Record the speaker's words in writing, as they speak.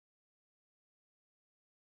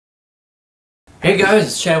Hey guys,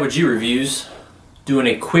 it's Chad with G Reviews, doing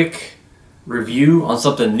a quick review on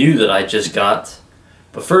something new that I just got.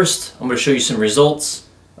 But first, I'm going to show you some results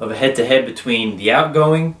of a head-to-head between the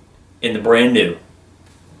outgoing and the brand new.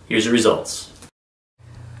 Here's the results.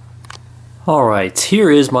 Alright, here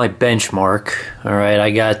is my benchmark. Alright, I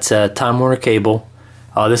got Time Warner cable.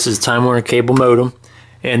 This is Time Warner cable modem.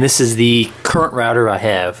 And this is the current router I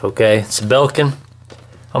have, okay? It's a Belkin.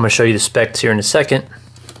 I'm going to show you the specs here in a second.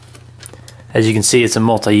 As you can see, it's a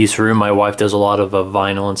multi-use room. My wife does a lot of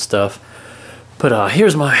vinyl and stuff. But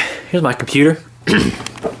here's my computer.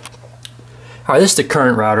 Alright, this is the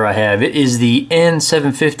current router I have. It is the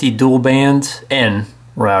N750 dual band N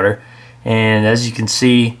router. And as you can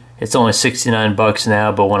see, it's only 69 bucks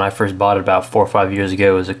now, but when I first bought it about 4 or 5 years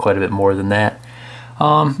ago, it was quite a bit more than that.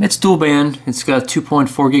 It's dual band. It's got 2.4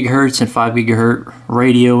 gigahertz and 5 gigahertz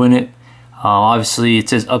radio in it. Obviously, it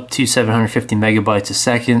says up to 750 megabytes a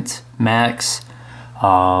second max.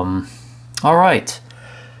 Alright,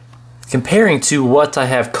 comparing to what I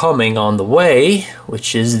have coming on the way,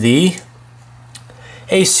 which is the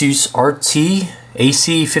ASUS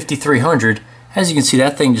RT-AC5300. As you can see,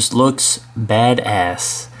 that thing just looks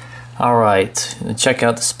badass. Alright, check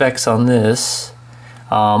out the specs on this.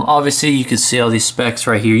 Obviously, you can see all these specs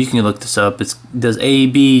right here. You can look this up. It does A,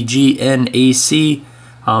 B, G, N, A, C.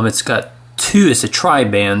 It's a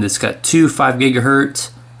tri-band. It's got 2 5 gigahertz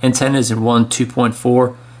antennas and one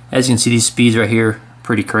 2.4. As you can see, these speeds right here,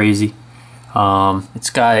 pretty crazy. It's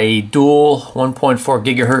got a dual 1.4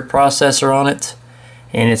 gigahertz processor on it,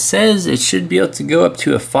 and it says it should be able to go up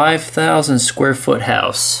to a 5,000 square foot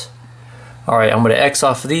house. Alright, I'm going to X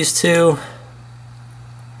off of these two.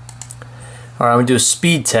 Alright, I'm going to do a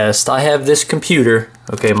speed test. I have this computer,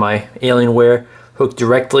 okay, my Alienware, hooked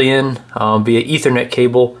directly in via Ethernet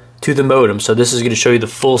cable to the modem. So this is going to show you the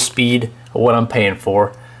full speed of what I'm paying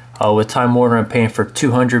for. With Time Warner, I'm paying for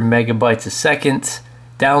 200 megabytes a second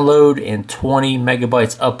download and 20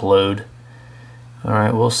 megabytes upload.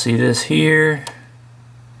 Alright, we'll see this here.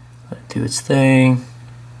 Let it do its thing.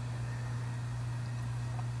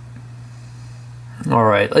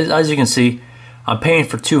 Alright, as you can see, I'm paying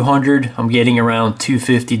for 200. I'm getting around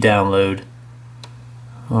 250 download.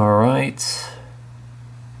 Alright.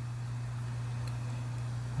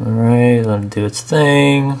 Alright, let it do its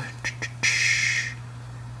thing.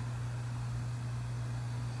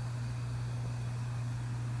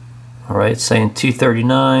 Alright, it's saying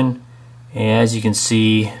 239, and as you can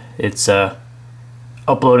see, it's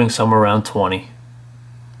uploading somewhere around 20.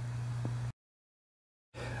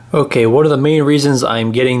 Okay, one of the main reasons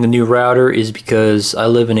I'm getting the new router is because I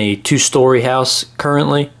live in a 2-story house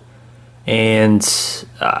currently, and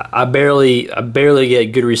I barely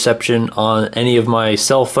get good reception on any of my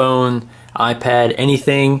cell phone, iPad,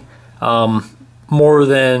 anything more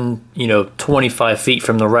than 25 feet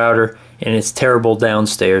from the router, and it's terrible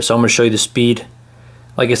downstairs. So I'm going to show you the speed.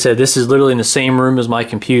 Like I said, this is literally in the same room as my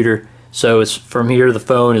computer, so it's from here to the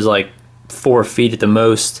phone is like 4 feet at the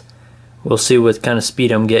most. We'll see what kind of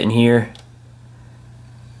speed I'm getting here.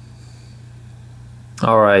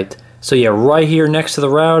 Alright, so yeah, right here next to the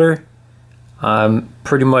router, I'm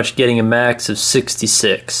pretty much getting a max of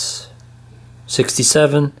 66,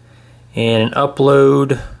 67, and an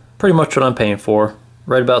upload, pretty much what I'm paying for,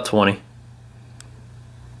 right about 20,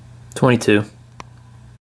 22.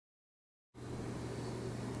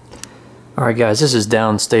 Alright guys, this is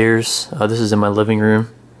downstairs. This is in my living room.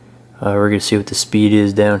 We're going to see what the speed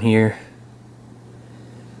is down here.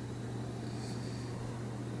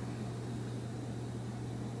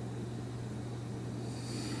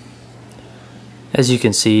 As you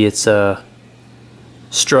can see, it's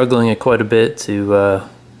struggling quite a bit to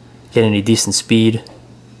get any decent speed.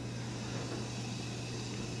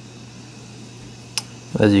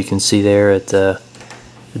 As you can see there, at the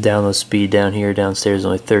download speed down here downstairs is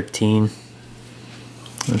only 13.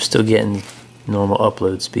 I'm still getting normal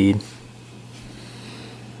upload speed.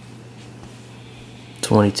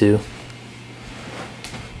 22.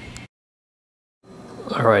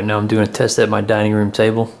 Alright, now I'm doing a test at my dining room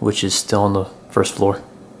table, which is still on the first floor.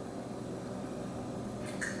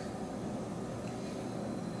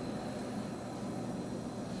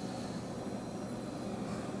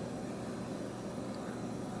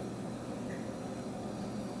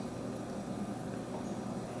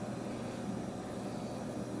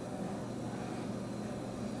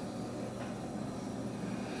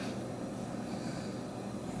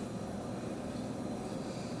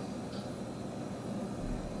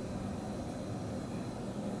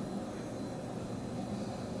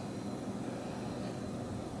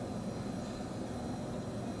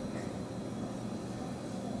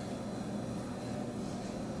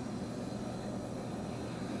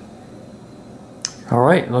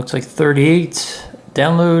 Alright, looks like 38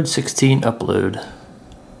 download, 16 upload.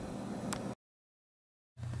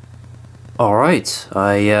 Alright,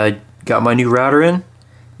 I got my new router in.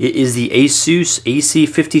 It is the ASUS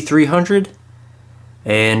RT-AC5300,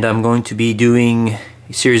 and I'm going to be doing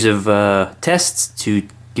a series of tests to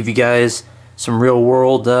give you guys some real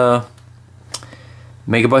world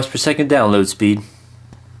megabytes per second download speed.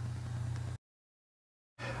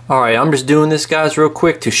 Alright, I'm just doing this, guys, real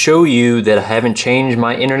quick to show you that I haven't changed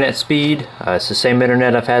my internet speed. It's the same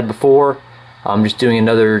internet I've had before. I'm just doing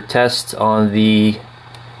another test on the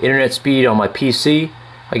internet speed on my PC.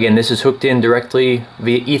 Again, this is hooked in directly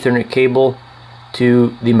via Ethernet cable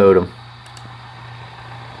to the modem.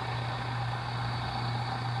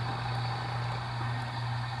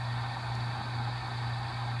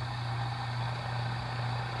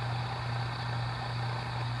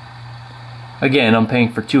 Again, I'm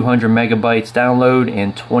paying for 200 megabytes download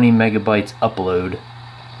and 20 megabytes upload.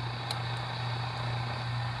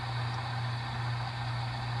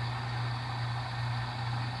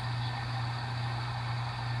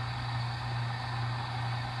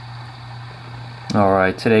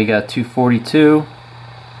 Alright, today got 242,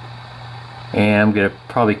 and I'm gonna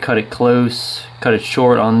probably cut it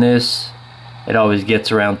short on this. It always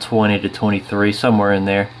gets around 20 to 23, somewhere in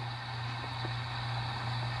there.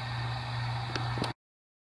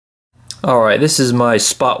 Alright, this is my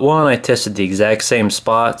spot 1. I tested the exact same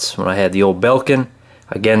spots when I had the old Belkin.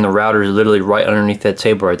 Again, the router is literally right underneath that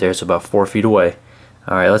table right there. It's about 4 feet away.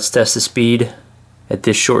 Alright, let's test the speed at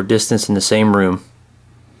this short distance in the same room.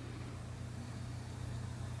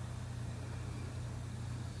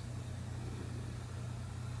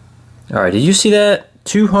 Alright, did you see that?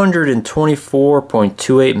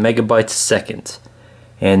 224.28 megabytes a second.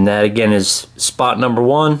 And that again is spot number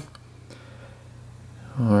 1.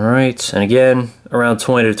 Alright, and again, around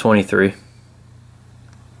 20 to 23.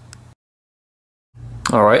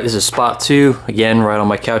 Alright, this is spot 2. Again, right on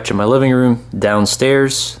my couch in my living room,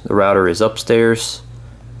 downstairs. The router is upstairs.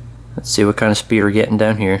 Let's see what kind of speed we're getting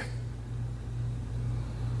down here.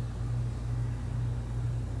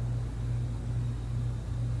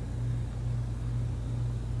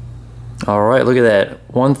 Alright, look at that.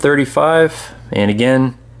 135, and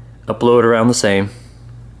again, upload around the same.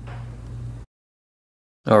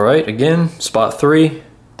 Alright, again, spot 3,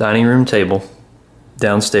 dining room table,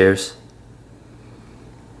 downstairs.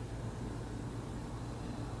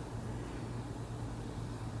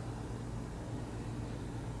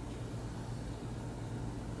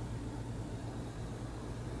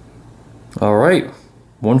 Alright,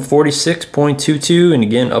 146.22, and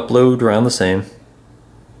again, upload around the same.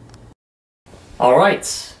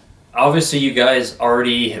 Alright, obviously you guys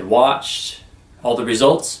already had watched all the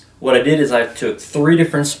results. What I did is I took 3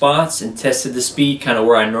 different spots and tested the speed kind of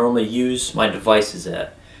where I normally use my devices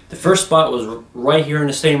at. The first spot was right here in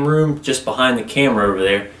the same room, just behind the camera over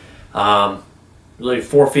there, really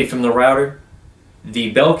 4 feet from the router.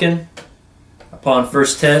 The Belkin, upon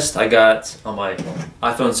first test, I got on my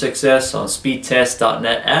iPhone 6s on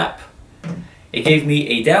speedtest.net app. It gave me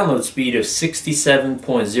a download speed of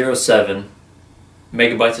 67.07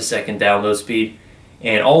 megabytes a second download speed.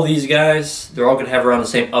 And all these guys, they're all going to have around the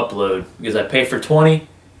same upload, because I pay for 20,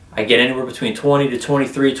 I get anywhere between 20 to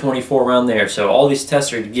 23, 24 around there. So all these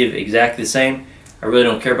tests are to give exactly the same. I really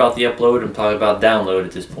don't care about the upload, I'm talking about download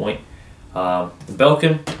at this point. The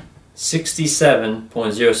Belkin, 67.07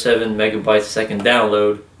 megabytes a second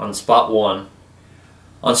download on spot 1.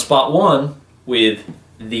 On spot 1 with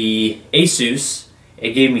the ASUS,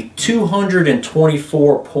 it gave me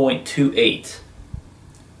 224.28.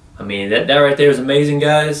 I mean, that right there is amazing,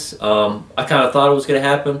 guys. I kind of thought it was going to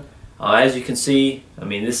happen. As you can see, I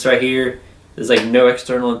mean, this right here, there's like no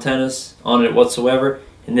external antennas on it whatsoever,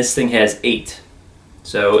 and this thing has 8.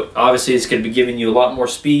 So obviously it's going to be giving you a lot more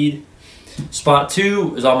speed. Spot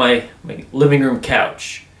 2 is on my living room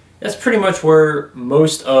couch. That's pretty much where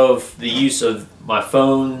most of the use of my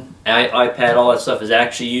phone, iPad, all that stuff is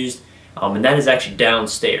actually used, and that is actually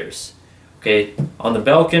downstairs. Okay, on the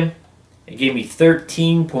Belkin, it gave me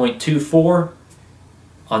 13.24.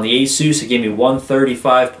 On the ASUS, it gave me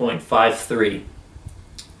 135.53.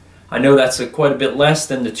 I know that's quite a bit less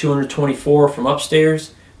than the 224 from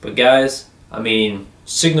upstairs, but guys, I mean,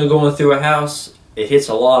 signal going through a house, it hits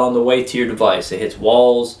a lot on the way to your device. It hits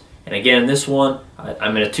walls, and again, this one,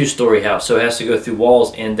 I'm in a 2-story house, so it has to go through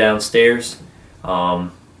walls and downstairs.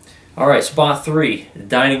 Alright, spot 3, the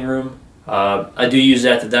dining room. I do use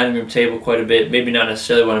that, the dining room table, quite a bit. Maybe not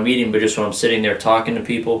necessarily when I'm eating, but just when I'm sitting there talking to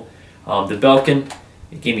people. The Belkin,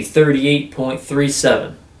 it gave me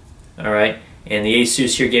 38.37. Alright, and the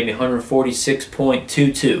ASUS here gave me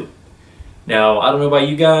 146.22. Now, I don't know about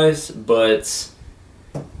you guys, but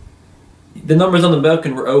the numbers on the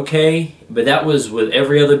Belkin were okay, but that was with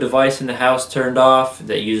every other device in the house turned off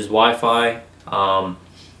that uses Wi-Fi.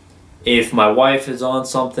 If my wife is on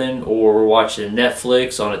something, or we're watching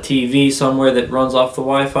Netflix on a TV somewhere that runs off the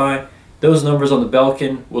Wi-Fi, those numbers on the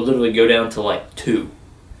Belkin will literally go down to like 2.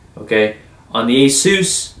 Okay? On the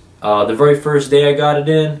ASUS, the very first day I got it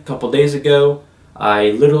in, a couple days ago, I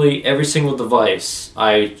literally, every single device,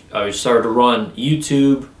 I started to run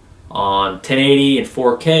YouTube on 1080 and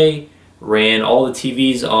 4K, ran all the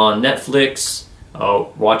TVs on Netflix,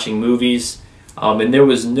 watching movies, and there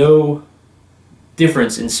was no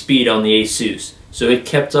difference in speed on the ASUS. So it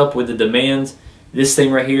kept up with the demands. This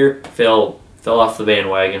thing right here fell off the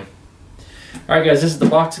bandwagon. Alright guys, this is the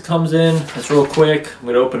box it comes in. It's real quick. I'm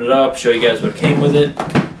going to open it up, show you guys what came with it.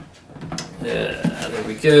 There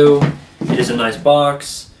we go. It is a nice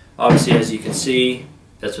box. Obviously, as you can see,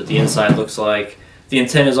 that's what the inside looks like. The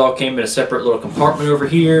antennas all came in a separate little compartment over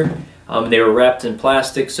here. They were wrapped in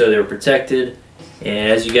plastic, so they were protected.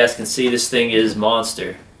 And as you guys can see, this thing is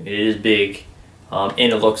monster. It is big, and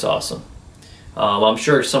it looks awesome. I'm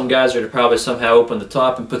sure some guys are going to probably somehow open the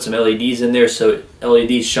top and put some LEDs in there so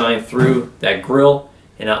LEDs shine through that grill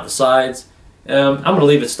and out the sides. I'm going to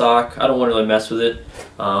leave it stock. I don't want to really mess with it.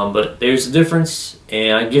 But there's the difference,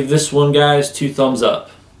 and I give this one, guys, 2 thumbs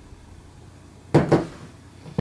up.